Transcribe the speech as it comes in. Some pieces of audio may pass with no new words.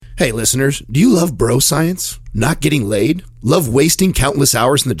Hey, listeners, do you love bro science? Not getting laid? Love wasting countless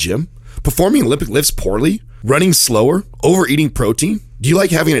hours in the gym? Performing Olympic lifts poorly? Running slower? Overeating protein? Do you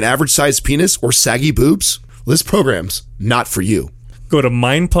like having an average-sized penis or saggy boobs? Well, this program's not for you. Go to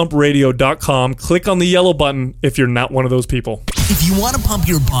mindpumpradio.com, click on the yellow button if you're not one of those people. If you want to pump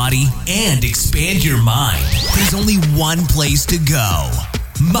your body and expand your mind, there's only one place to go.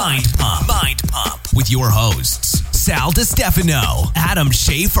 Mind Pump. Mind Pump with your hosts, Sal DiStefano, Adam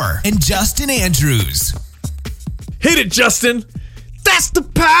Schaefer, and Justin Andrews. Hit it, Justin. That's the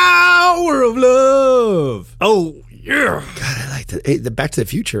power of love. Oh, yeah. God, I like that. Hey, the Back to the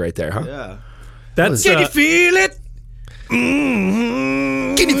Future right there, huh? Yeah. That's Can you feel it?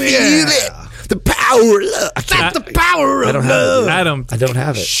 Can you feel it? The power of love. That's the power of love. Adam. I don't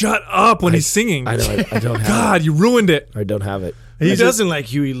have it. Shut up when he's singing. I know. I don't have God, it. you ruined it. I don't have it. He doesn't like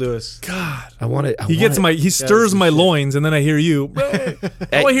Huey Lewis. God. I want it. He stirs my loins, and then I hear you. I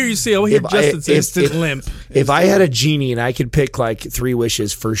hear you say, I hear Justin say, Instant limp. If I had a genie and I could pick like 3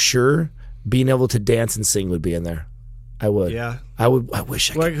 wishes, for sure, being able to dance and sing would be in there. I would. Yeah. I would. I wish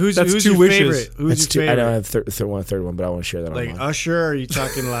I could. Like, who's 2 your wishes. favorite? Who's That's your two. I favorite? don't have third one, but I want to share that Like online. Usher? Are you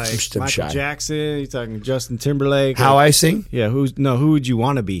talking like I'm Michael shy. Jackson? Are you talking Justin Timberlake? How I sing? Yeah. Who would you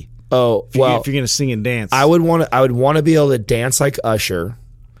want to be? Oh, If well, you're gonna sing and dance, I would want to be able to dance like Usher,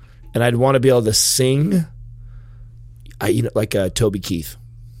 and I'd want to be able to sing. Like Toby Keith,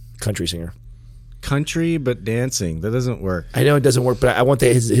 country singer. country but dancing. That doesn't work. I know it doesn't work, but I want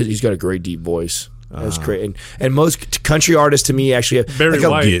that. He's got a great deep voice. That's great, and most country artists to me actually have Barry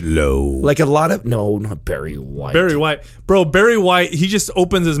White. Get low, like a lot of not Barry White. Barry White, bro. Barry White. He just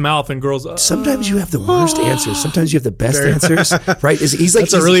opens his mouth and girls. Sometimes you have the worst answers. Sometimes you have the best answers. Right? He's like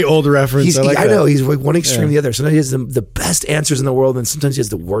That's a really old reference. I like that. know he's like one extreme to the other. Sometimes he has the best answers in the world, and sometimes he has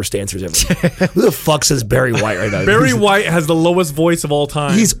the worst answers ever. Who the fuck says Barry White right now? Barry White has the lowest voice of all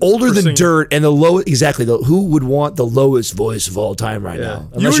time. He's older for than singing. dirt, and the lowest. Exactly. Who would want the lowest voice of all time right now?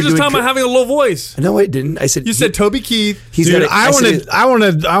 You were just talking about having a low voice. No, I didn't. I said You said Toby Keith. Dude, I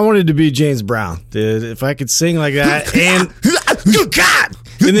wanted to be James Brown, dude. If I could sing like that, and then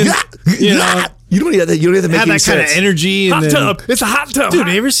you don't have to make have any that kind of sense. energy. And Hot then, tub. It's a hot tub. dude.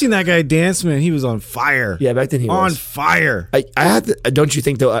 Have you ever seen that guy dance? Man, he was on fire. Yeah, back then he on was fire. I have to, don't you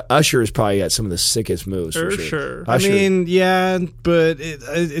think though? Usher has probably got some of the sickest moves for sure. I Usher, mean, yeah, but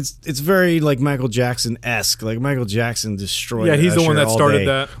it's very like Michael Jackson-esque. Like Michael Jackson destroyed. Yeah, he's the one Usher that all started day.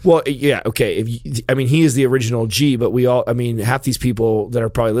 that. well, yeah, okay. He is the original G, but half these people that are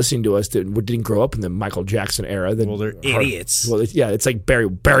probably listening to us didn't grow up in the Michael Jackson era. Well, they're idiots. Well, yeah, it's like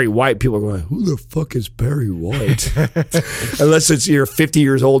Barry White. People are going, who the fuck is Barry White? Unless you're 50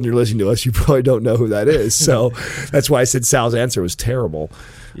 years old and you're listening to us, you probably don't know who that is. So that's why I said Sal's answer was terrible.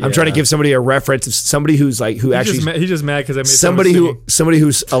 Yeah. I'm trying to give somebody a reference of somebody who's like he's just mad because I made somebody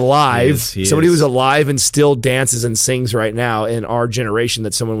who's alive, He somebody is. who's alive and still dances and sings right now in our generation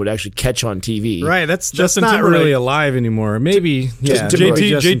that someone would actually catch on TV. Right, that's Justin not Timberlake. really alive anymore. Maybe Justin maybe Timberlake.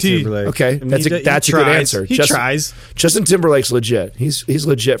 Justin JT. Timberlake. Okay, I mean, that's a good answer. He tries. Justin Timberlake's legit. He's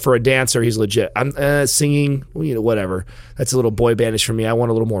legit for a dancer. He's legit. I'm singing, whatever. That's a little boy bandish for me. I want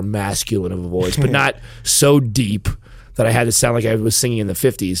a little more masculine of a voice, but not so deep that I had to sound like I was singing in the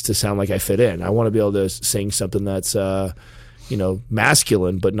 50s to sound like I fit in. I want to be able to sing something that's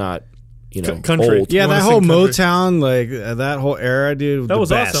masculine, but not country. old. Yeah, You wanna that whole sing country? Motown, like that whole era, dude. That the was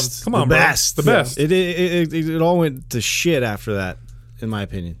best. awesome. Come on, the bro. best. The best. It all went to shit after that, in my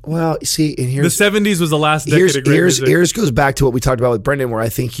opinion. Well, see, and The here's 70s was the last decade of great music. Here's goes back to what we talked about with Brendan, where I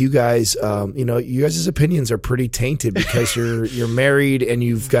think you guys, you guys' opinions are pretty tainted because you're married and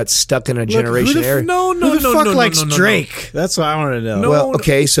you've got stuck in a generation era. No, Who the fuck likes no. Drake? That's what I want to know. Well,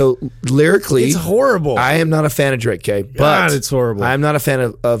 okay, so lyrically, It's horrible. I am not a fan of Drake, okay? But God, it's horrible. I'm not a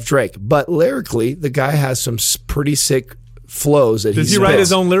fan of Drake, but lyrically, the guy has some pretty sick flows that Does he write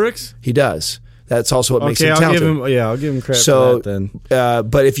his own lyrics? He does. That's also what makes Okay, him I'll talented. I'll give him credit So, for that then.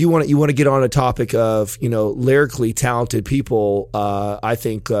 but if you want to get on a topic of lyrically talented people, I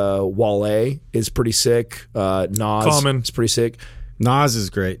think Wale is pretty sick. Nas Common. is pretty sick. Nas is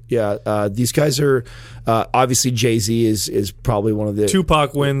great. Yeah, these guys are obviously Jay-Z is probably one of the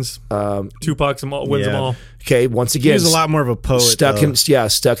Tupac wins. Tupac wins them all. Okay, once He again, was a lot more of a poet. stuck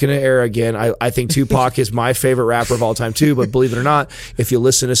in an era again. I think Tupac is my favorite rapper of all time too. But believe it or not, if you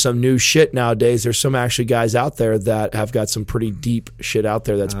listen to some new shit nowadays, there's some actually guys out there that have got some pretty deep shit out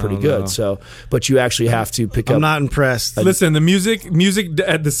there that's pretty good. know. So, but you actually have to pick up. I'm not impressed. Listen, the music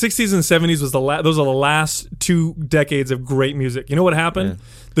at the 60s and 70s was those are the last 2 decades of great music. You know what happened?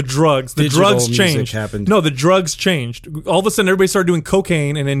 The drugs. The Digital drugs music changed. happened. No, the drugs changed. All of a sudden, everybody started doing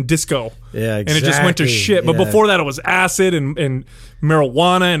cocaine and then disco. Yeah, And it just went to exactly. shit. But before that, it was acid and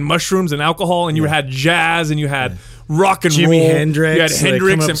marijuana and mushrooms and alcohol, and you had jazz and you had rock and Jimi roll. Hendrix. You had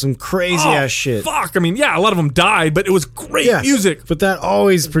Hendrix and some crazy ass shit. Fuck, I mean, yeah, a lot of them died, but it was great music. But that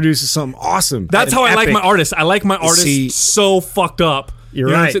always produces something awesome. That's how I like my artists. I like my artists so fucked up. You're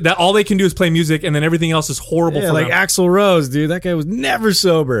you know right. That all they can do is play music, and then everything else is horrible for like them. Axl Rose, dude. That guy was never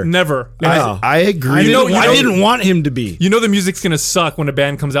sober. Never. I agree. I didn't want him to be. You know the music's gonna suck when a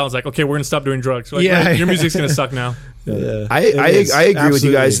band comes out and is like, okay, we're gonna stop doing drugs. Like, your music's gonna suck now. I agree with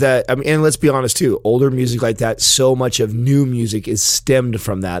you guys that, I mean, and let's be honest too, older music like that, so much of new music is stemmed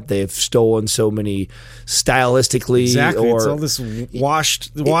from that. They've stolen so many stylistically. Exactly. Or, it's all this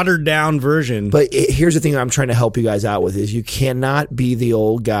watered down version. But here's the thing I'm trying to help you guys out with is you cannot be the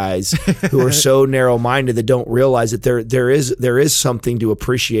old guys who are so narrow minded that don't realize that there is something to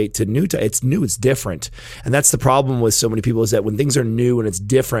appreciate to new. It's new, it's different. And that's the problem with so many people is that when things are new and it's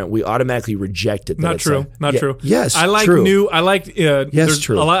different, we automatically reject it. Not true. Not true. Yes. I like true. new. I like. Yes,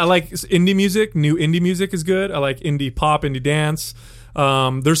 true. I like indie music. New indie music is good. I like indie pop, indie dance.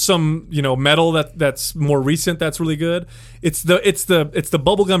 There's some metal that's more recent that's really good. It's the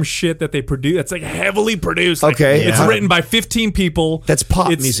bubblegum shit that they produce. It's like heavily produced. Like, okay, it's written by 15 people. That's pop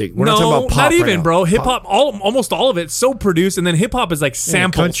music. We're not talking about pop. Not even, right bro. Hip hop. Almost all of it's so produced, and then hip hop is like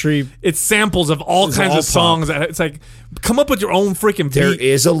samples. Country. It's samples of all kinds of songs. It's like come up with your own freaking beat. There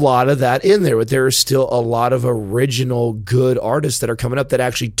is a lot of that in there, but there is still a lot of original good artists that are coming up that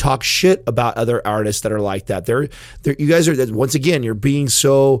actually talk shit about other artists that are like that. You guys are, once again, you're being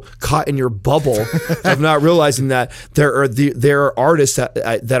so caught in your bubble of not realizing that there are artists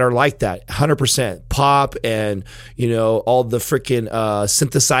that are like that, 100% pop, and all the freaking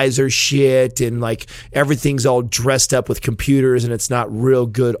synthesizer shit, and like everything's all dressed up with computers, and it's not real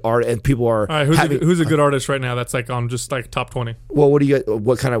good art, and people are. All right, who's a good artist right now that's like on just like top 20? Well,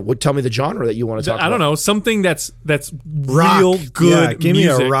 tell me the genre that you want to talk about. I don't know, something that's rock. Real good. Yeah, give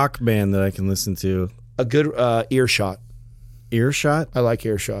music. me a rock band that I can listen to. A good Earshot. Earshot? I like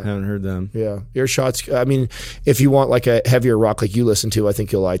Earshot. I haven't heard them. Yeah, Earshot's. I mean, if you want like a heavier rock like you listen to, I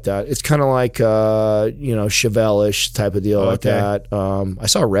think you'll like that. It's kind of like Chevelle-ish type of deal like that. I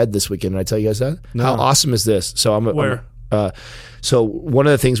saw Red this weekend. Did I tell you guys that? No. How awesome is this? So Where? So one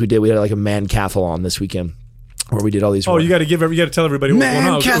of the things we had like a man-cathlon this weekend. Where we did all these. Oh, you got to tell everybody what's going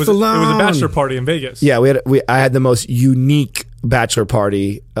on. It was a bachelor party in Vegas. Yeah, I had the most unique bachelor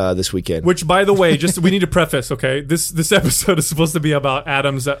party this weekend. Which, by the way, we need to preface. Okay, this episode is supposed to be about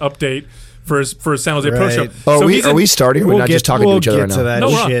Adam's update for his San Jose Pro Show. Oh, are we starting? We're not just talking to each other right now. That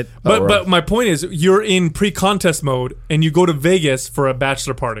no, shit. But my point is, you're in pre-contest mode and you go to Vegas for a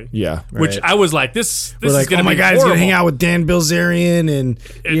bachelor party. Yeah, which I was like, this is like, going to be oh my god, he's going to hang out with Dan Bilzerian and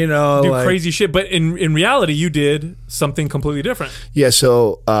do crazy shit. But in reality, you did something completely different. Yeah.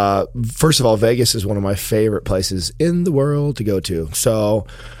 So first of all, Vegas is one of my favorite places in the world to go to. So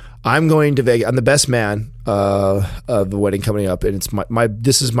I'm going to Vegas. I'm the best man of the wedding coming up, and it's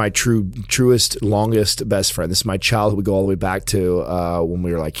this is my truest, longest best friend. This is my childhood. We go all the way back to when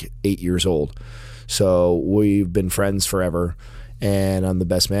we were like 8 years old. So we've been friends forever, and I'm the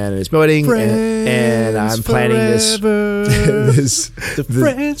best man in his wedding, and I'm planning this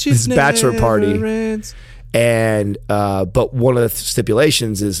bachelor party. Ends. And but one of the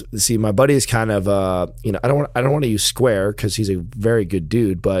stipulations is, see, my buddy is kind of I don't want to use square because he's a very good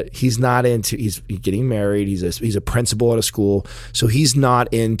dude, but he's not into he's getting married. He's a principal at a school, so he's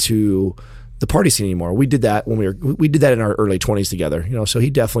not into the party scene anymore. We did that when we did that in our early 20s together, so he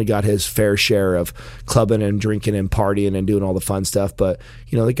definitely got his fair share of clubbing and drinking and partying and doing all the fun stuff. But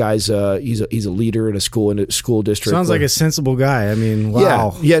the guy's he's a leader in a school district. Sounds like a sensible guy. I mean,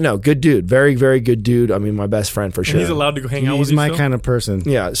 wow. Yeah, no, good dude, very very good dude. I mean, my best friend for sure. And he's allowed to go hang out with you. He's my kind of person.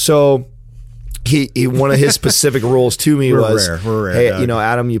 Yeah, so. He one of his specific rules to me was, we're rare, hey, Doug.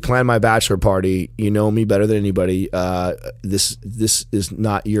 Adam, you plan my bachelor party. You know me better than anybody. This is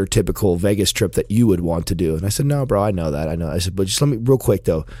not your typical Vegas trip that you would want to do. And I said, no, bro, I know that. I know. I said, but just let me real quick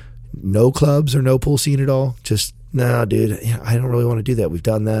though. No clubs or no pool scene at all. Just no, dude. I don't really want to do that. We've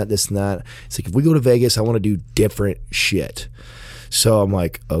done that, this and that. It's like if we go to Vegas, I want to do different shit. So I'm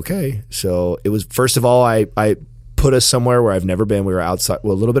like, okay. So it was first of all, I put us somewhere where I've never been. We were outside, a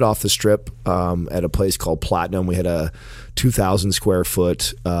little bit off the strip, at a place called Platinum. We had a 2,000 square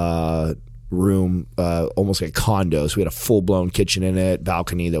foot room, almost like a condo. So we had a full blown kitchen in it,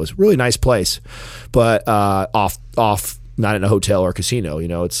 balcony. That was a really nice place, but off, not in a hotel or casino. It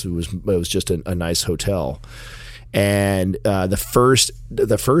was just a nice hotel. And the first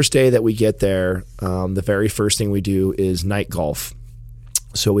day that we get there, the very first thing we do is night golf.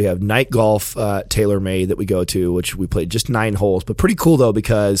 So we have night golf, TaylorMade that we go to, which we played just 9 holes, but pretty cool though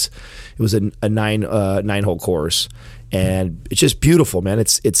because it was a 9-hole course, and it's just beautiful, man.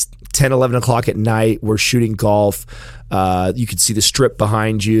 It's 10, 11 o'clock at night. We're shooting golf. You could see the strip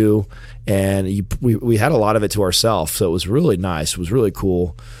behind you, and we had a lot of it to ourselves, so it was really nice. It was really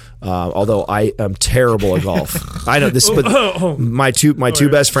cool. Although I am terrible at golf. I know this, but my two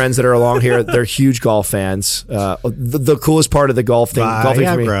best friends that are along here, they're huge golf fans. The coolest part of the golfing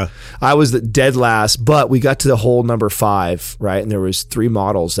for me, I was the dead last, but we got to the hole number 5, right? And there was 3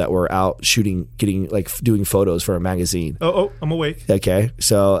 models that were out shooting, doing photos for a magazine. I'm awake. Okay,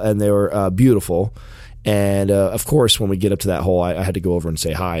 so and they were beautiful. And of course, when we get up to that hole, I had to go over and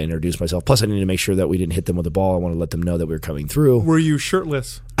say hi and introduce myself. Plus, I needed to make sure that we didn't hit them with the ball. I wanted to let them know that we were coming through. Were you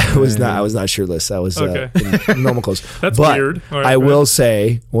shirtless? I was not shirtless. I was in normal clothes. That's but weird. Right, I will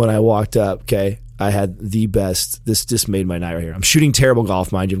say, when I walked up, okay, I had the best. This just made my night right here. I'm shooting terrible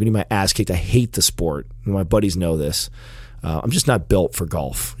golf, mind you. I'm getting my ass kicked. I hate the sport. My buddies know this. I'm just not built for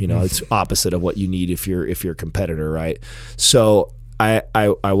golf. You know, it's opposite of what you need if you're a competitor, right? So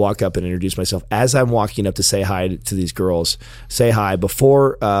I walk up and introduce myself. As I'm walking up to say hi to these girls,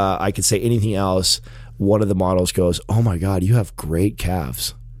 before I could say anything else, one of the models goes, "Oh my God, you have great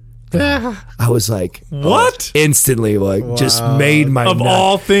calves." I was like, what? Instantly, just made my Of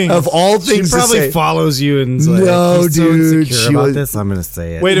all things, she probably follows you and like, no, he's dude. So insecure about this. I'm gonna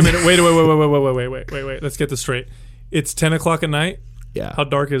say it. Wait a minute. Wait. Let's get this straight. It's 10 o'clock at night. Yeah. How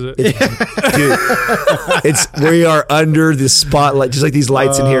dark is it? Dude, we are under the spotlight, just like these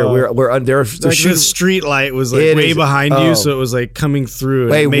lights in here. We're under. Like the street light was like way behind you, so it was like coming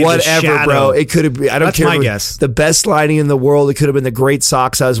through. Wait, whatever, bro. It could have been. I don't That's care. my guess. The best lighting in the world. It could have been the great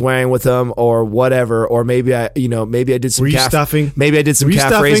socks I was wearing with them, or whatever. Or maybe I did some. Were you stuffing? Maybe I did some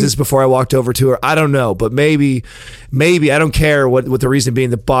calf raises before I walked over to her. I don't know, but maybe I don't care what the reason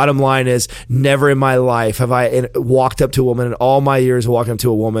being. The bottom line is, never in my life have I walked up to a woman in all my years of walking up to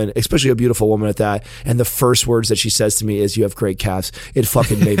a woman, especially a beautiful woman at that, and the first words that she says to me is, "You have great calves." It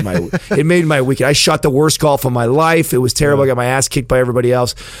fucking made my weekend. I shot the worst golf of my life. It was terrible. I got my ass kicked by everybody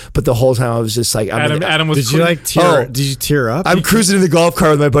else, but the whole time I was just like, Adam was. Did you like tear? Did you tear up? I'm cruising in the golf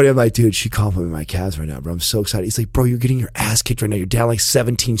cart with my buddy. I'm like, dude, she complimented my calves right now, bro. I'm so excited. He's like, bro, you're getting your ass kicked right now. You're down like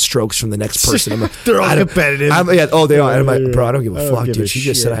 17 strokes from the next person. I'm like, they're all competitive. They are. And I'm like, bro, I don't give a fuck, dude. She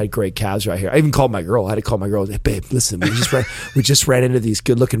shit. just said I had great calves right here. I even called my girl. I had to call my girl. I was like, babe, listen, we just ran into these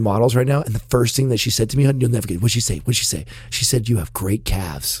good looking models right now, and the first thing that she said to me, you'll never get. What'd she say? She said, "You have great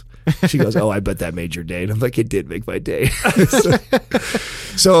calves." She goes, "Oh, I bet that made your day." And I'm like, "It did make my day."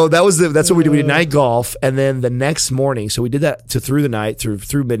 So that's what we did. We did night golf, and then the next morning. So we did that through the night,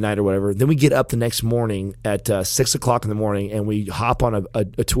 through midnight or whatever. Then we get up the next morning at 6 o'clock in the morning, and we hop on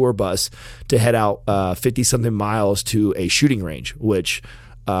a tour bus to head out 50 something miles to a shooting range, which.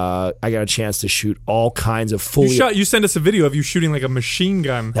 I got a chance to shoot all kinds of fully. You sent us a video of you shooting like a machine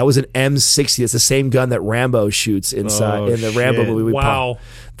gun. That was an M60. It's the same gun that Rambo shoots inside in the Rambo movie. Wow.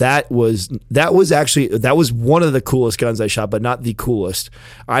 That was one of the coolest guns I shot, but not the coolest.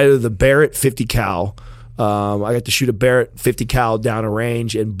 Either the Barrett 50 cal. I got to shoot a Barrett 50 cal down a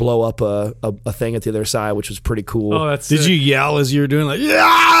range and blow up a thing at the other side, which was pretty cool. Oh, that's Did sick. you yell as you were doing like,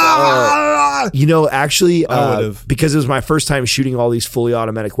 yeah? Actually, because it was my first time shooting all these fully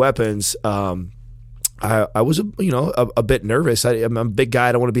automatic weapons, I was a bit nervous. I'm a big guy.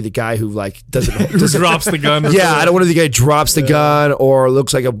 I don't want to be the guy who doesn't drops the gun. I don't want to be the guy who drops the gun or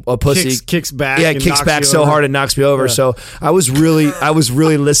looks like a pussy. Kicks back. Yeah, kicks back so hard and knocks me over. Yeah. So I was really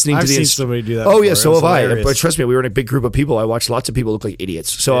listening to the. I've seen somebody do that. Oh yeah, so have hilarious. I. But trust me, we were in a big group of people. I watched lots of people look like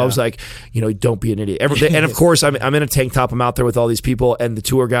idiots. So I was like, don't be an idiot. And of course, I'm in a tank top. I'm out there with all these people and the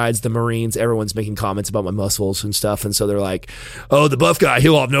tour guides, the Marines. Everyone's making comments about my muscles and stuff. And so they're like, "Oh, the buff guy,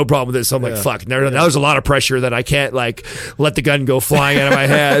 he'll have no problem with this." So I'm like, "Fuck." Now there's a lot of pressure that I can't let the gun go flying out of my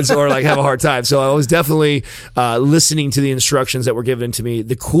hands or have a hard time. So I was definitely listening to the instructions that were given to me.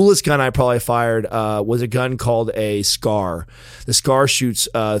 The coolest gun I probably fired was a gun called a SCAR. The SCAR shoots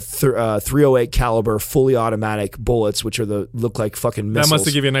 308 caliber fully automatic bullets, which look like fucking missiles. That must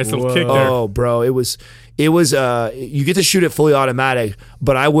have given you a nice little kick there. Oh, bro, it was you get to shoot it fully automatic,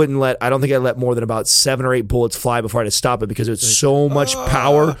 but I don't think I let more than about 7 or 8 bullets fly before I had to stop it because it's so much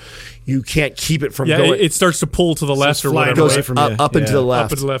power. You can't keep it from going. It starts to pull to the left or whatever. It goes right? from up and to the left.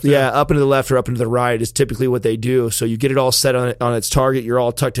 Up and to the left. Yeah, up and to the left or up and to the right is typically what they do. So you get it all set on its target. You're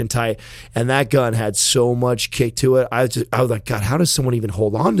all tucked in tight. And that gun had so much kick to it. I was like, God, how does someone even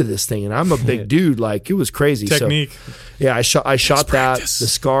hold on to this thing? And I'm a big dude. It was crazy. Technique. So, yeah, I shot that. The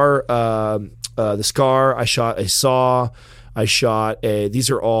SCAR. I shot a SAW. I shot these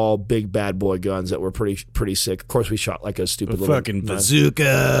are all big bad boy guns that were pretty sick. Of course, we shot like a stupid little fucking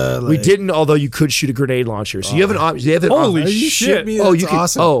bazooka. We didn't, although you could shoot a grenade launcher. So you have an option. Holy Are you shit. shitting me? Oh, That's you could.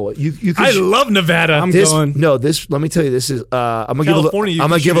 awesome. Oh, you could. I love Nevada. I'm this. going. No, this. Let me tell you, this is. I'm gonna California, you I'm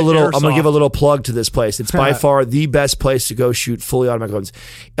can gonna give a shoot little. at I'm gonna give a airsoft. little plug to this place. It's by far the best place to go shoot fully automatic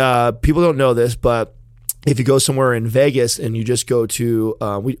guns. People don't know this, but if you go somewhere in Vegas and you just go to,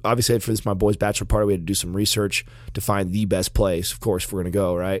 we obviously for this my boy's bachelor party, we had to do some research to find the best place. Of course, if we're gonna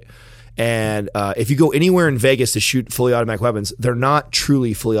go, right? And if you go anywhere in Vegas to shoot fully automatic weapons, they're not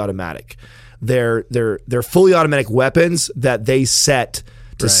truly fully automatic. They're fully automatic weapons that they set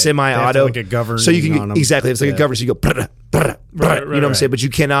to Right. semi-auto, They have, like, a governing so you can on 'em. exactly. It's like a governor, so you go. Brah, brah, brah, you know what I'm saying? But you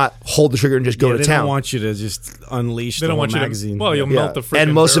cannot hold the trigger and just go Yeah, to they town. don't want you to just unleash They the don't whole want you magazine. to. Well, you'll melt the freaking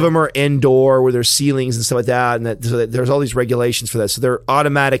and most of barrel. them are indoor where there's ceilings and stuff like that, and that, so that there's all these regulations for that. So they're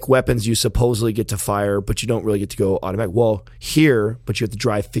automatic weapons you supposedly get to fire, but you don't really get to go automatic. Well, here, but you have to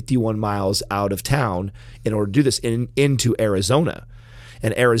drive 51 miles out of town in order to do this into Arizona.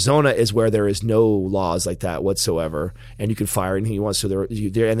 And Arizona is where there is no laws like that whatsoever, and you can fire anything you want. So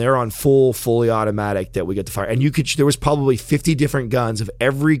they're on fully automatic that we get to fire. And there was probably 50 different guns of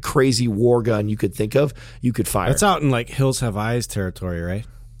every crazy war gun you could think of. You could fire. That's out in like Hills Have Eyes territory, right?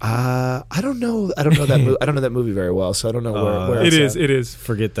 I don't know. I don't know that. I don't know that movie very well, so I don't know where It it's is. at. It is.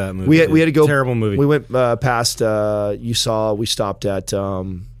 Forget that movie. We had to go. Terrible movie. We went past. You saw. We stopped at. I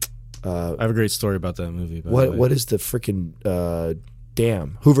have a great story about that movie. By the way. What is the freaking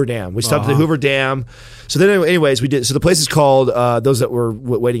dam? Hoover Dam. We stopped at the Hoover Dam. So then, anyways, we did. So the place is called. Those that were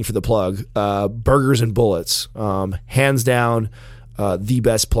waiting for the plug. Burgers and Bullets. Hands down, the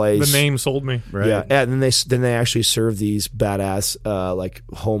best place. The name sold me. Right. Yeah, and then they actually serve these badass like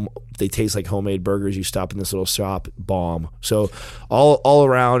home. They taste like homemade burgers. You stop in this little shop, bomb. So all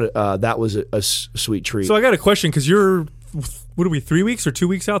around, that was a sweet treat. So I got a question because you're, what are we, 3 weeks or 2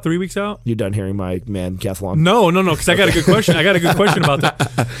 weeks out? 3 weeks out? You done hearing my man decathlon? No, because I got a good question. I got a good question about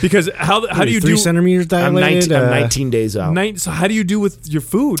that because how do you 3 do? centimeters I'm dilated? 19, I'm 19 days out. So how do you do with your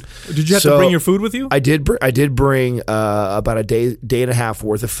food? Did you have to So, bring your food with you? I did bring about a day and a half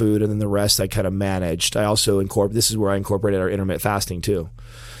worth of food, and then the rest I kind of managed. I also this is where I incorporated our intermittent fasting too.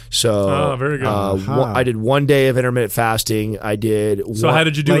 So very good. I did 1 day of intermittent fasting. I did. So how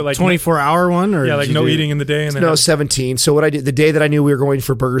did you do it? Like 24-hour one, or yeah, like did you no do- eating in the day, and then No, 17. So what I did the day that I knew we were going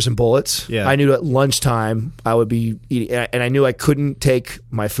for Burgers and Bullets, Yeah. I knew at lunchtime I would be eating, and I knew I couldn't take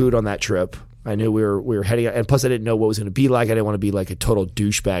my food on that trip. I knew we were heading out, and plus I didn't know what it was going to be like. I didn't want to be like a total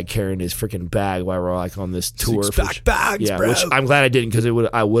douchebag carrying his freaking bag while we're like on this tour. Six-pack bags, yeah, bro. which I'm glad I didn't, because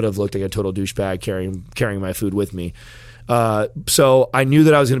I would have looked like a total douchebag carrying my food with me. So I knew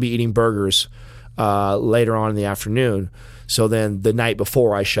that I was going to be eating burgers later on in the afternoon. So then the night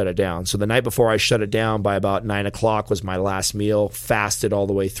before I shut it down. So the night before I shut it down, by about 9 o'clock was my last meal. Fasted all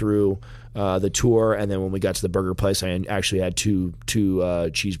the way through the tour, and then when we got to the burger place, I actually had two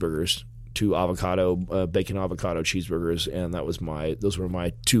cheeseburgers, 2 avocado bacon avocado cheeseburgers, and those were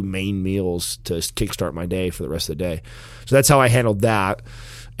my 2 main meals to kickstart my day for the rest of the day. So that's how I handled that.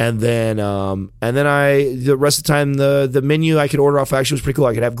 And then the rest of the time, the menu I could order off actually was pretty cool.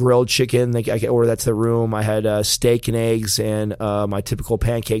 I could have grilled chicken. I could order that to the room. I had steak and eggs and my typical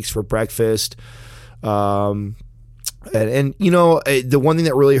pancakes for breakfast. And you know, the one thing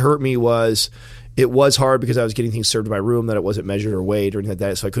that really hurt me was it was hard because I was getting things served in my room that it wasn't measured or weighed or anything like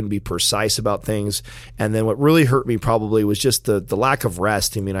that, so I couldn't be precise about things. And then what really hurt me probably was just the lack of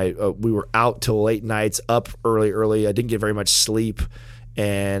rest. I mean, we were out till late nights, up early. I didn't get very much sleep.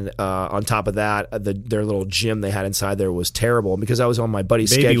 And on top of that, their little gym they had inside there was terrible. And because I was on my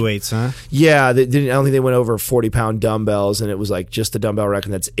buddy's Baby schedule, weights, huh? yeah, I don't think they went over 40-pound dumbbells, and it was like just the dumbbell rack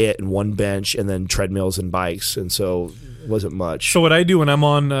and that's it, and one bench, and then treadmills and bikes, and so it wasn't much. So what I do when I'm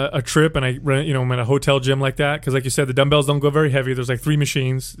on a trip and I'm in a hotel gym like that, because like you said, the dumbbells don't go very heavy. There's like 3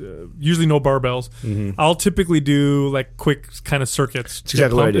 machines, usually no barbells. Mm-hmm. I'll typically do like quick kind of circuits. That's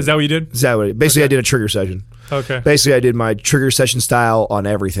exactly what I did. Is that what you did? Exactly. Basically, I did a trigger session. Okay. Basically, I did my trigger session style on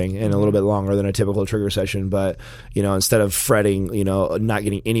everything, and a little bit longer than a typical trigger session. But instead of fretting, not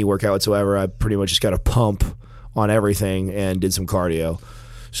getting any workout whatsoever, I pretty much just got a pump on everything and did some cardio.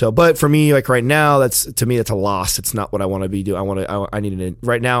 So, but for me, like right now, that's a loss. It's not what I want to be doing. I need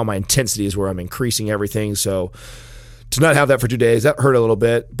right now. My intensity is where I'm increasing everything. So to not have that for 2 days, that hurt a little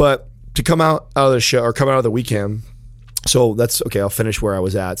bit. But to come out of the show or come out of the weekend. So that's okay. I'll finish where I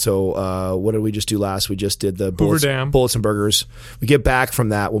was at. So what did we just do last? We just did the bullets and burgers. We get back from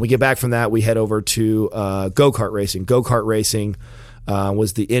that. When we get back from that, we head over to go-kart racing. Go-kart racing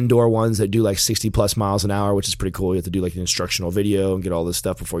was the indoor ones that do like 60 plus miles an hour, which is pretty cool. You have to do like an instructional video and get all this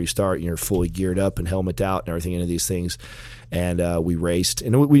stuff before you start. And you're fully geared up and helmet out and everything into these things. And we raced.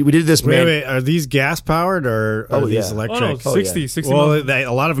 And we did this. Wait, are these gas powered or are these electric? Oh, no, 60 Well, miles.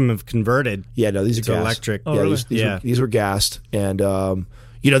 a lot of them have converted. Yeah, no, these are to gas. electric. Oh, really? These were gassed. And,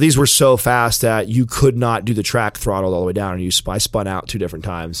 these were so fast that you could not do the track throttled all the way down. And I spun out 2 different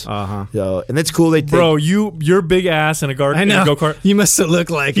times. Uh-huh. And that's cool. Bro, your big ass in a I know. go-kart. You must have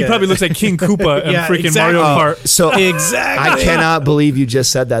looked like He probably looks like King Koopa in Yeah, freaking exactly. Mario Kart. So Exactly. I cannot believe you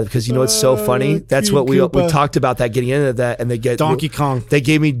just said that because you know what's so funny? That's King what we Koopa. talked about that getting into that, and they get Donkey Kong. They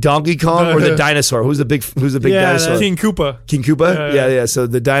gave me Donkey Kong or the dinosaur. Who's the big Yeah, dinosaur? King Koopa. King Koopa? Yeah. Yeah. So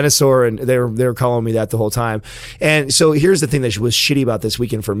the dinosaur, and they were calling me that the whole time. And so here's the thing that was shitty about this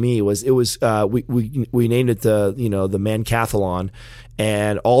weekend for me was we named it the Mancathlon,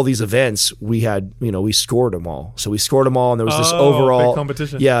 and all these events we had we scored them all. So we scored them all, and there was this overall big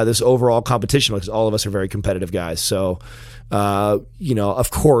competition. Yeah, this overall competition because all of us are very competitive guys. So.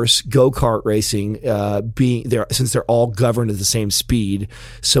 Of course, go-kart racing, being there, since they're all governed at the same speed,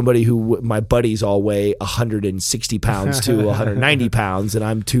 somebody who my buddies all weigh 160 pounds to 190 pounds, and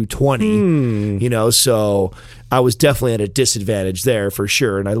I'm 220, so I was definitely at a disadvantage there for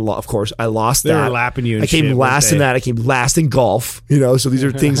sure. And of course, I lost They that. were lapping you and I came shit, last weren't in they? that. I came last in golf, so these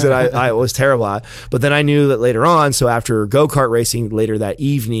are things that I was terrible at. But then I knew that later on, so after go-kart racing, later that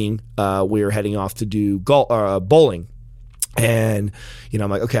evening, we were heading off to do bowling. And I'm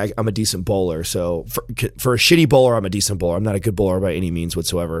like, okay, I'm a decent bowler. So for a shitty bowler, I'm a decent bowler. I'm not a good bowler by any means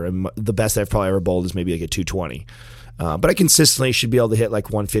whatsoever. And the best I've probably ever bowled is maybe like a 220. But I consistently should be able to hit like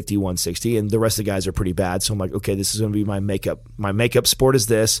 150, 160, and the rest of the guys are pretty bad. So I'm like, okay, this is going to be my makeup. My makeup sport is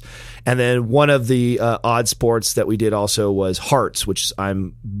this. And then one of the odd sports that we did also was hearts, which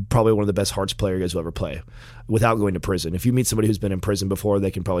I'm probably one of the best hearts player you guys will ever play without going to prison. If you meet somebody who's been in prison before,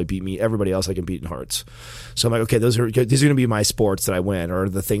 they can probably beat me. Everybody else I can beat in hearts. So I'm like, okay, these are going to be my sports that I win, or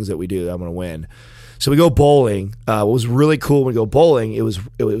the things that we do that I'm going to win. So we go bowling. What was really cool when we go bowling, it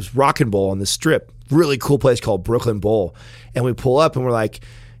was Rock and Bowl on the Strip. Really cool place called Brooklyn Bowl. And we pull up and we're like,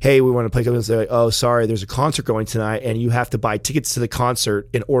 hey, we want to play. And they're like, oh, sorry, there's a concert going tonight, and you have to buy tickets to the concert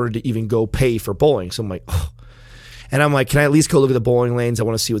in order to even go pay for bowling. So I'm like, oh. And I'm like, can I at least go look at the bowling lanes? I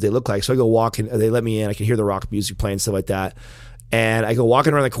want to see what they look like. So I go walk and they let me in. I can hear the rock music playing, stuff like that. And I go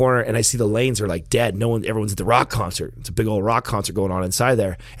walking around the corner and I see the lanes are like dead. Everyone's at the rock concert. It's a big old rock concert going on inside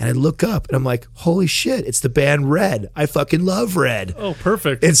there. And I look up and I'm like, holy shit, it's the band Red. I fucking love Red. Oh,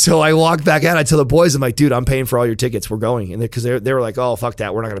 perfect. And so I walk back out. I tell the boys, I'm like, dude, I'm paying for all your tickets. We're going. And because they were like, oh, fuck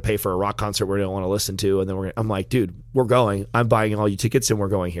that. We're not going to pay for a rock concert we don't want to listen to. And then I'm like, dude, we're going. I'm buying all your tickets and we're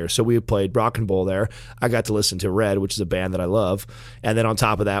going here. So we played Rock and Bowl there. I got to listen to Red, which is a band that I love. And then on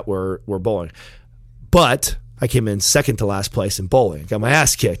top of that, we're bowling. But I came in second to last place in bowling. Got my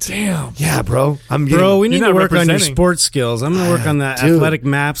ass kicked. Damn. Yeah, bro. Bro, we need You're to not work on your representing. sports skills. I'm going to work on that Dude, athletic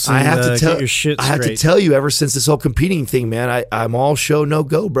maps and I have to tell get your shit I have to straight. tell you, ever since this whole competing thing, man, I'm all show no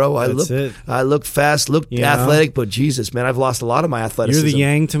go, bro. I look fast, look athletic, but Jesus, man, I've lost a lot of my athleticism. You're the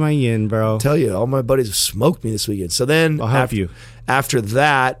yang to my yin, bro. I tell you, all my buddies have smoked me this weekend. So then I'll help you. After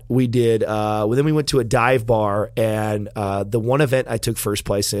that, we did. Then we went to a dive bar, and the one event I took first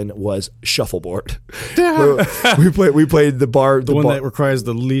place in was shuffleboard. we played the bar. The one that requires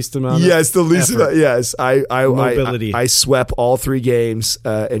the least amount Yes, the least effort. amount. Yes, Mobility. I swept all 3 games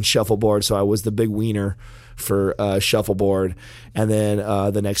in shuffleboard, so I was the big wiener for shuffleboard. And then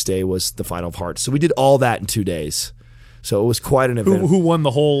the next day was the final part. So we did all that in 2 days. So it was quite an event. Who won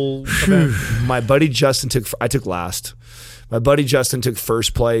the whole event? My buddy Justin I took last. My buddy Justin took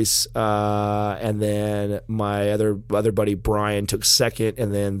first place, and then my other buddy Brian took second,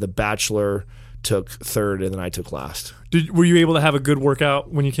 and then the Bachelor took third, and then I took last. Were you able to have a good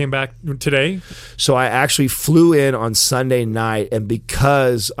workout when you came back today? So I actually flew in on Sunday night, and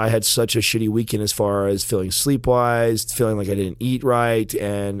because I had such a shitty weekend as far as feeling sleep-wise, feeling like I didn't eat right,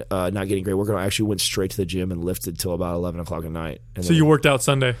 and not getting great workout, I actually went straight to the gym and lifted till about 11 o'clock at night. And So you worked out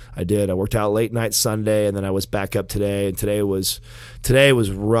Sunday? I did. I worked out late night Sunday, and then I was back up today. And today was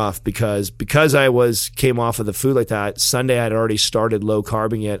rough because I came off of the food like that. Sunday I had already started low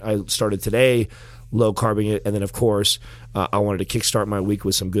carbing it. I started today low carbing it, and then of course I wanted to kickstart my week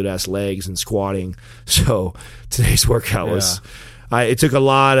with some good ass legs and squatting. So today's workout was. It took a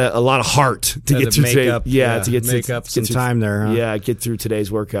lot of heart to get through today. To get make up some time there. Huh? Yeah, get through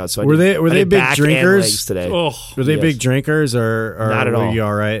today's workout. So were they big drinkers today? Oh, were they big drinkers or not at all? Were you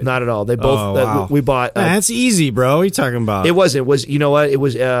all right? Not at all. They both. We bought. That's easy, bro. What are you talking about? It wasn't. It was. You know what? It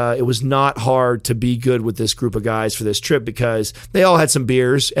was not hard to be good with this group of guys for this trip because they all had some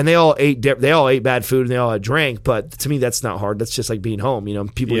beers and they all ate. They all ate bad food and they all had drank. But to me, that's not hard. That's just like being home. You know,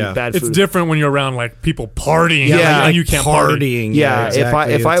 people eat bad food. It's different when you're around like people partying. Yeah, and you can't partying. Yeah,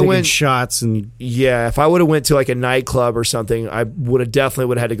 exactly. if I went shots and if I would have went to like a nightclub or something, I would have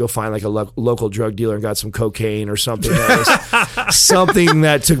definitely had to go find like a local drug dealer and got some cocaine or something. Something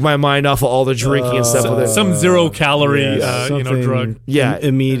that took my mind off of all the drinking and stuff. Some 0-calorie, drug. Yeah,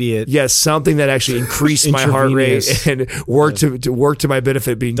 immediate. Yes, something that actually increased my heart rate and worked to work to my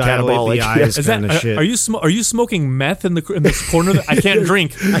benefit, being catabolic. Is that shit. Are you smoking meth in this corner? I can't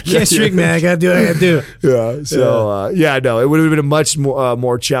drink. I can't drink, man. I gotta do what I gotta do. Yeah. So no, it would have been a much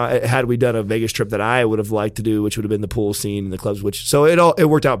more challenge had we done a Vegas trip that I would have liked to do, which would have been the pool scene and the clubs. So it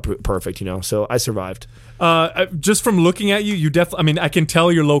worked out perfect, So I survived. Just from looking at you, you definitely. I mean, I can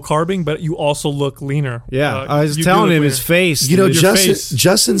tell you're low carbing, but you also look leaner. Yeah, I was telling him his face.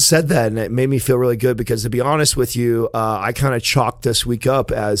 Justin said that, and it made me feel really good because, to be honest with you, I kind of chalked this week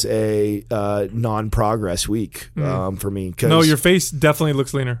up as a non-progress week for me. No, your face definitely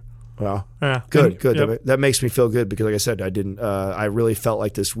looks leaner. Well, yeah, good. Yep. That makes me feel good because, like I said, I really felt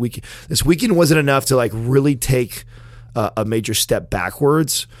like this weekend wasn't enough to like really take a major step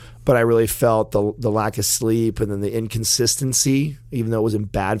backwards. But I really felt the lack of sleep and then the inconsistency, even though it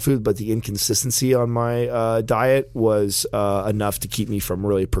wasn't bad food, but the inconsistency on my diet was enough to keep me from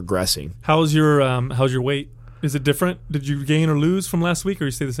really progressing. How's your weight? Is it different? Did you gain or lose from last week, or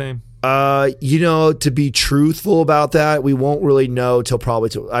you stay the same? To be truthful about that, we won't really know till probably.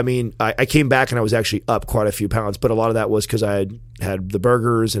 I came back and I was actually up quite a few pounds, but a lot of that was because I had the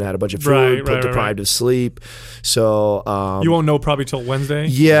burgers and had a bunch of food, deprived of sleep. So you won't know probably till Wednesday.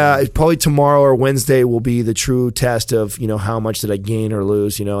 Yeah, probably tomorrow or Wednesday will be the true test of how much did I gain or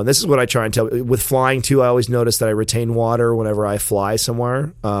lose. And this is what I try and tell. With flying too, I always notice that I retain water whenever I fly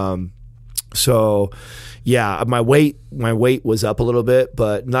somewhere. So. Yeah, my weight was up a little bit,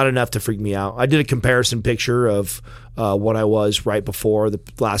 but not enough to freak me out. I did a comparison picture of what I was right before the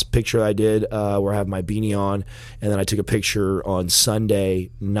last picture I did, where I have my beanie on, and then I took a picture on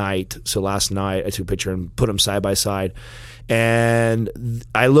Sunday night. So last night I took a picture and put them side by side, and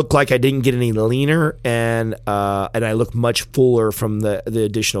I look like I didn't get any leaner, and I look much fuller from the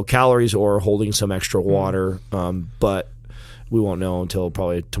additional calories or holding some extra water, but. We won't know until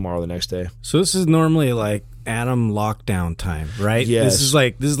probably tomorrow or the next day. So this is normally like Adam lockdown time, right? Yes. This is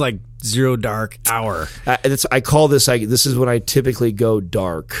like zero dark hour. I call this this is when I typically go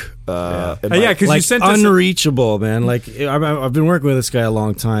dark. Because like you sent unreachable, man. Like I've been working with this guy a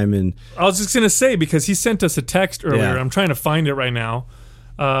long time, and I was just gonna say because he sent us a text earlier. Yeah. I'm trying to find it right now.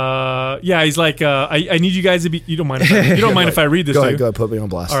 He's like, I need you guys to be. You don't mind if I read this? Go ahead, put me on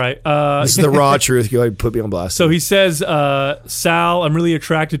blast. All right, this is the raw truth. Go ahead, put me on blast. So he says, Sal, I'm really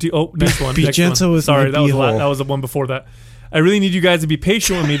attracted to. Oh, next one. Be gentle with Sorry, my that was the one before that. I really need you guys to be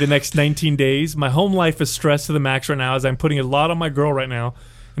patient with me the next 19 days. My home life is stressed to the max right now as I'm putting a lot on my girl right now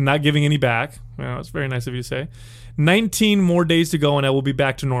and not giving any back. Well, it's very nice of you to say. 19 more days to go and I will be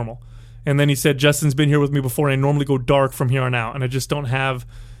back to normal. And then he said, Justin's been here with me before and I normally go dark from here on out. And I just don't have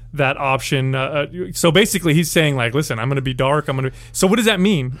that option. So basically he's saying like, listen, I'm going to be dark. So what does that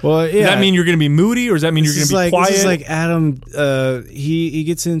mean? Well, yeah. Does that mean you're going to be moody or does that mean you're going to be quiet? This is like Adam, he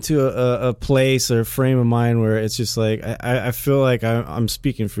gets into a place or a frame of mind where it's just like, I feel like I'm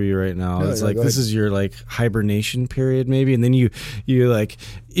speaking for you right now. It's like, this is your like hibernation period maybe. And then you like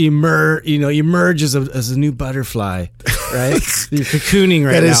emerge as a new butterfly, right? You're cocooning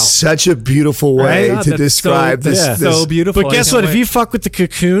right now. That is such a beautiful way to describe this. So beautiful. But guess what? If you fuck with the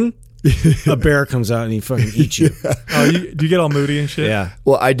cocoon, a bear comes out and he fucking eats you. Do you get all moody and shit? Yeah.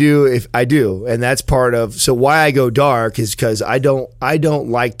 Well, I do. I do, and that's part of. So why I go dark is because I don't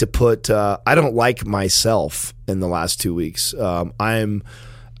like to put. I don't like myself in the last 2 weeks. We've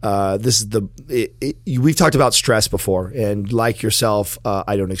talked about stress before, and like yourself,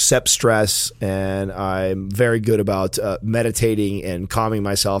 I don't accept stress, and I'm very good about meditating and calming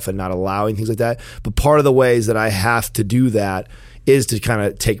myself and not allowing things like that. But part of the ways that I have to do that is to kind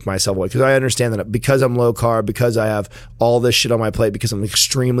of take myself away, because I understand that because I'm low carb, because I have all this shit on my plate, because I'm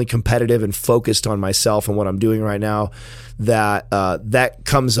extremely competitive and focused on myself and what I'm doing right now, that that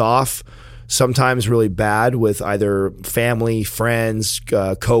comes off. sometimes really bad with either family, friends,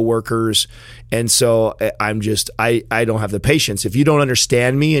 coworkers. And so I don't have the patience. If you don't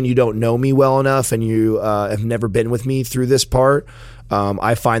understand me and you don't know me well enough and you have never been with me through this part,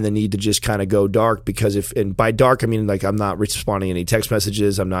 I find the need to just kind of go dark, because and by dark, I mean, like, I'm not responding to any text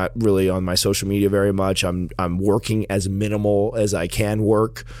messages. I'm not really on my social media very much. I'm working as minimal as I can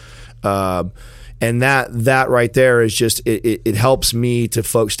work. And that right there is just, it helps me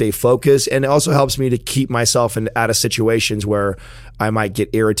to stay focused, and it also helps me to keep myself out of situations where I might get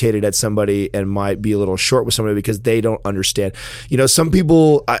irritated at somebody and might be a little short with somebody because they don't understand. You know, some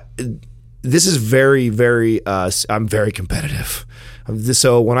people, this is very, very, I'm very competitive.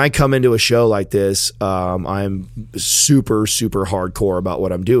 So when I come into a show like this, I'm super, super hardcore about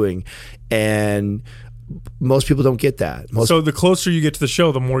what I'm doing. And most people don't get that. So the closer you get to the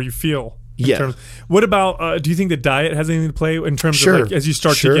show, the more you feel. Yeah. What about, do you think the diet has anything to play in terms of, like, as you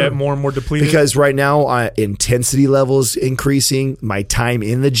start to get more and more depleted? Because right now, intensity levels increasing, my time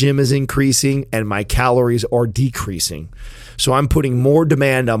in the gym is increasing, and my calories are decreasing. So I'm putting more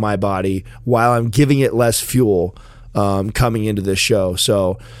demand on my body while I'm giving it less fuel coming into this show.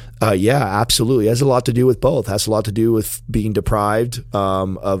 So yeah, absolutely. It has a lot to do with both. It has a lot to do with being deprived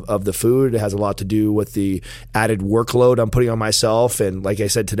of the food. It has a lot to do with the added workload I'm putting on myself. And like I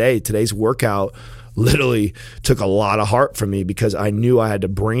said, today's workout literally took a lot of heart from me, because I knew I had to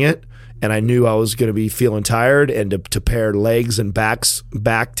bring it, and I knew I was going to be feeling tired, and to pair legs and backs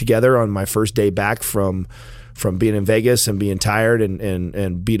back together on my first day back from being in Vegas and being tired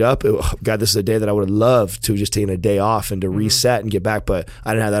and beat up. God, this is a day that I would have loved to just taken a day off and to reset and get back, but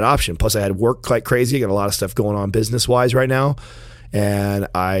I didn't have that option. Plus, I had work like crazy. I got a lot of stuff going on business-wise right now, and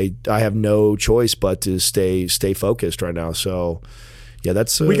I have no choice but to stay focused right now. So, yeah,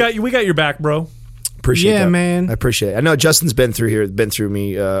 that's we got your back, bro. Appreciate that, man. I appreciate it. I know Justin's been through here, been through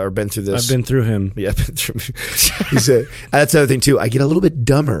me, or been through this. I've been through him. Yeah, been through me. That's the other thing too. I get a little bit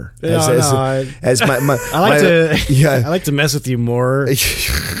dumber as my I like to mess with you more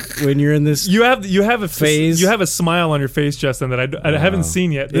when you're in this. You have a phase. You have a smile on your face, Justin, that I haven't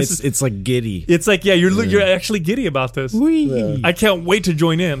seen yet. It's like giddy. It's like, yeah, you're actually giddy about this. Yeah. I can't wait to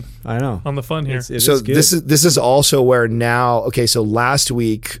join in. I know on the fun here. So this is also where now. Okay, so last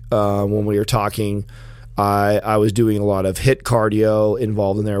week when we were talking, I was doing a lot of HIIT cardio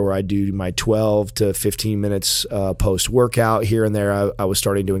involved in there, where I do my 12 to 15 minutes post workout here and there. I was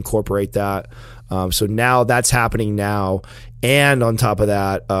starting to incorporate that. So now that's happening now. And on top of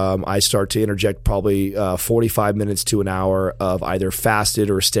that, I start to interject probably 45 minutes to an hour of either fasted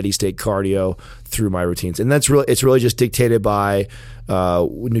or steady state cardio through my routines. And it's really just dictated by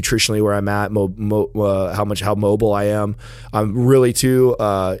nutritionally where I'm at, how mobile I am. I'm really too,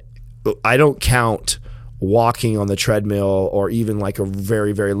 I don't count walking on the treadmill or even like a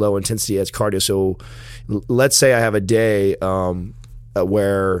very, very low intensity as cardio. So let's say I have a day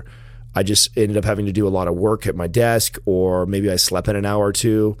where I just ended up having to do a lot of work at my desk, or maybe I slept in an hour or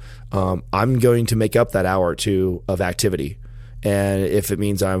two. I'm going to make up that hour or two of activity. And if it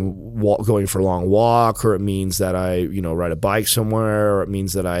means I'm going for a long walk, or it means that I, ride a bike somewhere, or it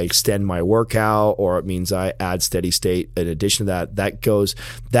means that I extend my workout, or it means I add steady state in addition to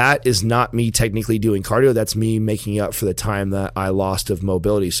that is not me technically doing cardio. That's me making up for the time that I lost of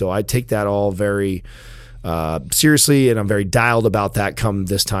mobility. So I take that all very seriously, and I'm very dialed about that come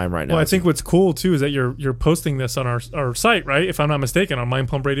this time right now. Well, I think what's cool too is that you're posting this on our site, right? If I'm not mistaken, on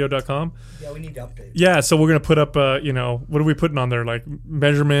mindpumpradio.com. Yeah, we need to update. Yeah, so we're gonna put up what are we putting on there, like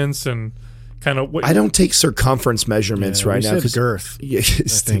measurements and kind of what. I don't take circumference measurements right now. We said girth. Yeah,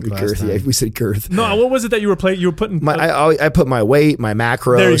 girth. Yeah, we said girth. No, what was it that you were putting? I put my weight, my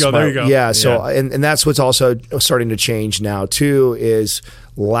macros. There you go. Yeah. So and that's what's also starting to change now too. Is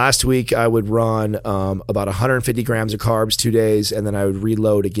last week I would run about 150 grams of carbs 2 days, and then I would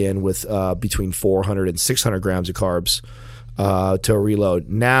reload again with between 400 and 600 grams of carbs to reload.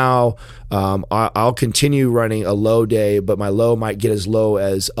 Now I'll continue running a low day, but my low might get as low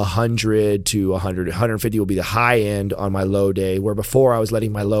as 100 to 100. 150 will be the high end on my low day, where before I was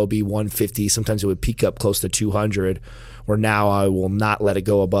letting my low be 150. Sometimes it would peak up close to 200. Where now I will not let it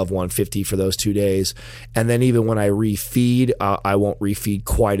go above 150 for those 2 days. And then even when I refeed, I won't refeed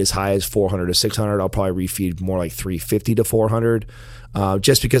quite as high as 400 to 600. I'll probably refeed more like 350 to 400,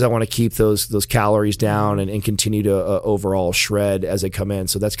 just because I want to keep those calories down and continue to overall shred as they come in.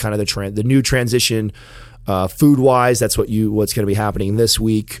 So that's kind of the new transition food wise. That's what's going to be happening this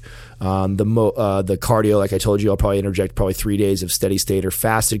week. The cardio, like I told you, I'll probably interject probably 3 days of steady state or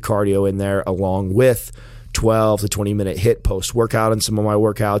fasted cardio in there, along with 12 to 20 minute HIIT post workout and some of my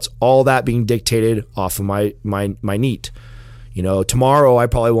workouts, all that being dictated off of my NEAT. Tomorrow I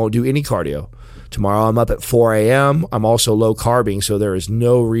probably won't do any cardio. Tomorrow I'm up at 4 a.m. I'm also low carbing, so there is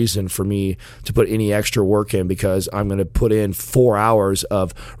no reason for me to put any extra work in because I'm going to put in 4 hours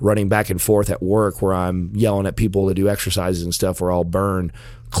of running back and forth at work where I'm yelling at people to do exercises and stuff where I'll burn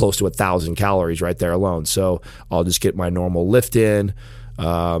close to 1,000 calories right there alone. So I'll just get my normal lift in.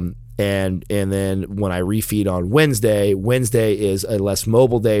 And then when I refeed on Wednesday is a less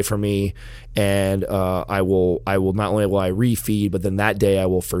mobile day for me, and I will not only will I refeed, but then that day I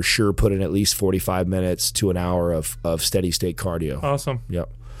will for sure put in at least 45 minutes to an hour of steady state cardio. Awesome. Yep.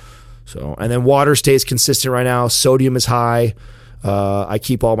 So, and then water stays consistent right now. Sodium is high. I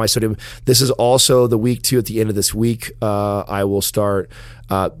keep all my sodium. This is also the week too. At the end of this week, I will start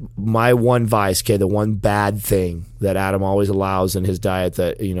my one vice. Okay, the one bad thing that Adam always allows in his diet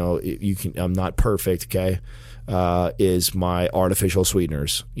that I'm not perfect. Okay, is my artificial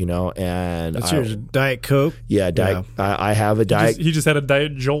sweeteners. And that's your Diet Coke. Yeah, diet. Yeah. I have a diet. He just had a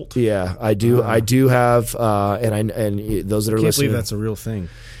diet jolt. Yeah, I do. I do have. And those that are listening, can't believe that's a real thing.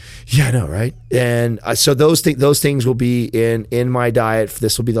 Yeah, I know, right? And so those things will be in my diet.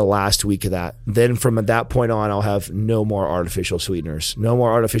 This will be the last week of that. Then from that point on, I'll have no more artificial sweeteners. No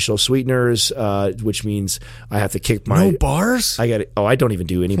more artificial sweeteners, which means I have to kick my... No bars? I don't even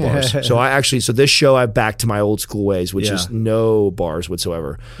do any bars. So this show, I'm back to my old school ways, which is no bars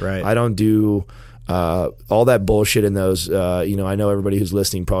whatsoever. Right. I don't do... all that bullshit in those, I know everybody who's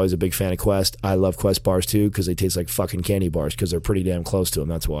listening probably is a big fan of Quest. I love Quest bars too because they taste like fucking candy bars because they're pretty damn close to them.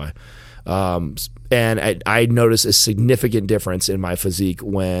 That's why. And I notice a significant difference in my physique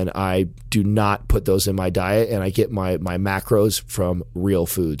when I do not put those in my diet and I get my macros from real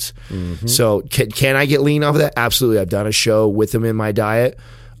foods. Mm-hmm. So can I get lean off of that? Absolutely. I've done a show with them in my diet.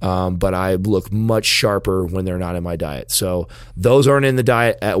 But I look much sharper when they're not in my diet. So those aren't in the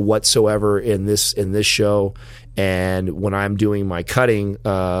diet whatsoever in this show. And when I'm doing my cutting,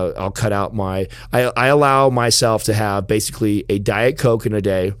 I'll cut out I allow myself to have basically a Diet Coke in a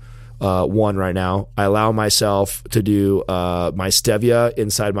day. One right now. I allow myself to do my stevia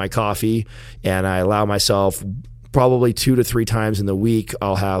inside my coffee, and I allow myself probably 2 to 3 times in the week.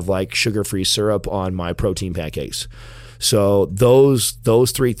 I'll have like sugar-free syrup on my protein pancakes. So those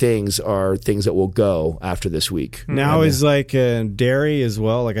 3 things are things that will go after this week. Now is like dairy as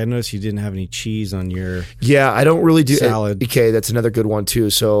well. Like I noticed you didn't have any cheese on your I don't really do salad. Okay, that's another good one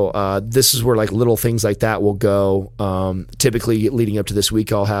too. So this is where like little things like that will go. Typically leading up to this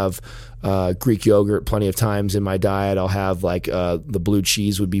week, I'll have Greek yogurt plenty of times in my diet. I'll have like the blue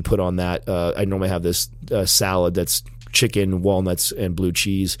cheese would be put on that. I normally have this salad that's chicken, walnuts, and blue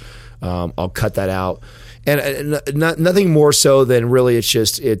cheese. I'll cut that out. And nothing more so than really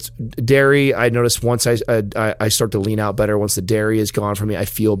it's dairy. I notice once I start to lean out better, once the dairy is gone from me, I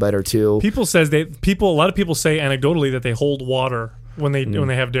feel better too. A lot of people say anecdotally that they hold water when they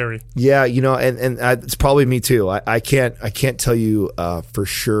have dairy. Yeah, and it's probably me too. I can't tell you for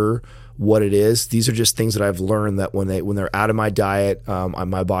sure what it is. These are just things that I've learned that when they're out of my diet,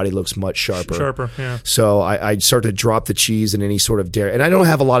 my body looks much sharper. Yeah. So I start to drop the cheese and any sort of dairy, and I don't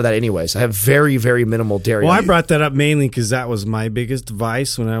have a lot of that anyways. I have very, very minimal dairy. Well, I brought that up mainly because that was my biggest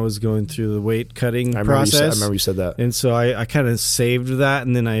vice when I was going through the weight cutting process. I remember you said that, and so I kind of saved that,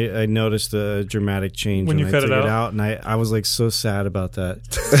 and then I noticed a dramatic change when you cut I took it out, and I was like so sad about that.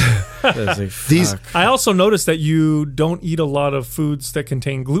 I was like, fuck. I also noticed that you don't eat a lot of foods that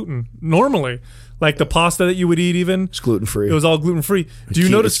contain gluten. Normally, like the pasta that you would eat, even it's gluten free. It was all gluten free. Do you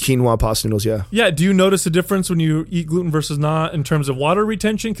notice it's quinoa pasta noodles? Yeah. Yeah. Do you notice a difference when you eat gluten versus not in terms of water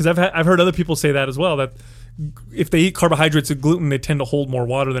retention? Because I've heard other people say that as well. That if they eat carbohydrates with gluten, they tend to hold more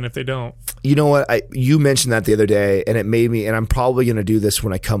water than if they don't. You know what? You mentioned that the other day, and it made me. And I'm probably going to do this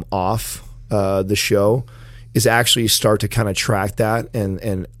when I come off the show. Is actually start to kind of track that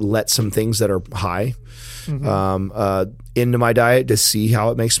and let some things that are high into my diet to see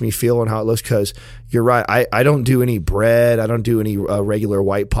how it makes me feel and how it looks. Because you're right, I don't do any bread. I don't do any regular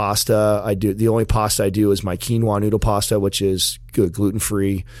white pasta. The only pasta I do is my quinoa noodle pasta, which is good, gluten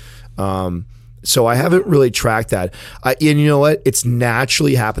free. So I haven't really tracked that. And you know what? It's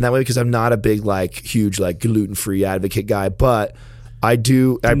naturally happened that way because I'm not a big huge gluten free advocate guy, but. I've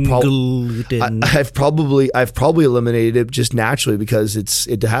probably eliminated it just naturally because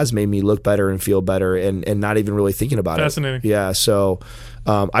it has made me look better and feel better and not even really thinking about it. Fascinating. Yeah. So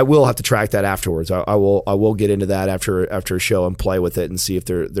I will have to track that afterwards. I will get into that after a show and play with it and see if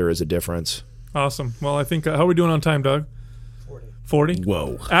there is a difference. Awesome. Well, I think how are we doing on time, Doug? 40.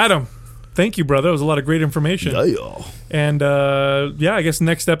 Whoa. Adam, Thank you, brother. It was a lot of great information. Yeah. And I guess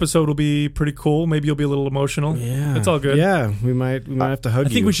next episode will be pretty cool. Maybe you'll be a little emotional. Yeah, it's all good. Yeah, we might have to hug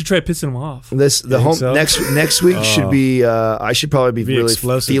you. I think we should try pissing him off. Next week should be. I should probably be really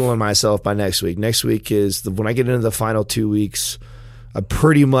explosive. feeling myself by next week. Next week is when I get into the final 2 weeks. I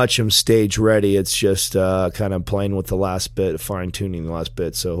pretty much am stage ready. It's just kind of playing with the last bit, fine tuning the last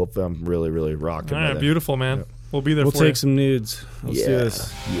bit. So hopefully I'm really, really rocking. All right, beautiful, man. Yeah. We'll be there. We'll for you. take some nudes. Let's do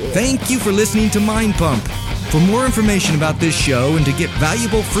this. Yeah. Thank you for listening to Mind Pump. For more information about this show and to get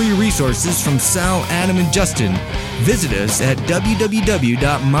valuable free resources from Sal, Adam, and Justin, visit us at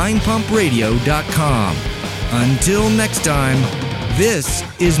www.mindpumpradio.com. Until next time, this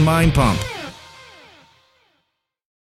is Mind Pump.